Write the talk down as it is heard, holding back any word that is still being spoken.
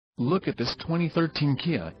Look at this 2013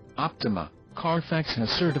 Kia Optima. Carfax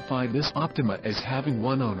has certified this Optima as having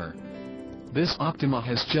one owner. This Optima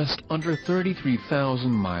has just under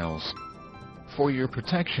 33,000 miles. For your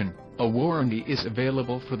protection, a warranty is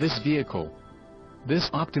available for this vehicle.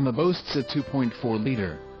 This Optima boasts a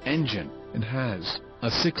 2.4-liter engine and has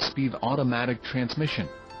a 6-speed automatic transmission.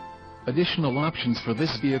 Additional options for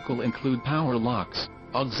this vehicle include power locks,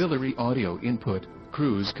 auxiliary audio input,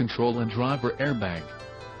 cruise control and driver airbag.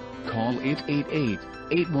 Call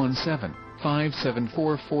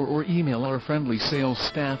 888-817-5744 or email our friendly sales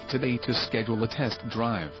staff today to schedule a test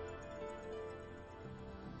drive.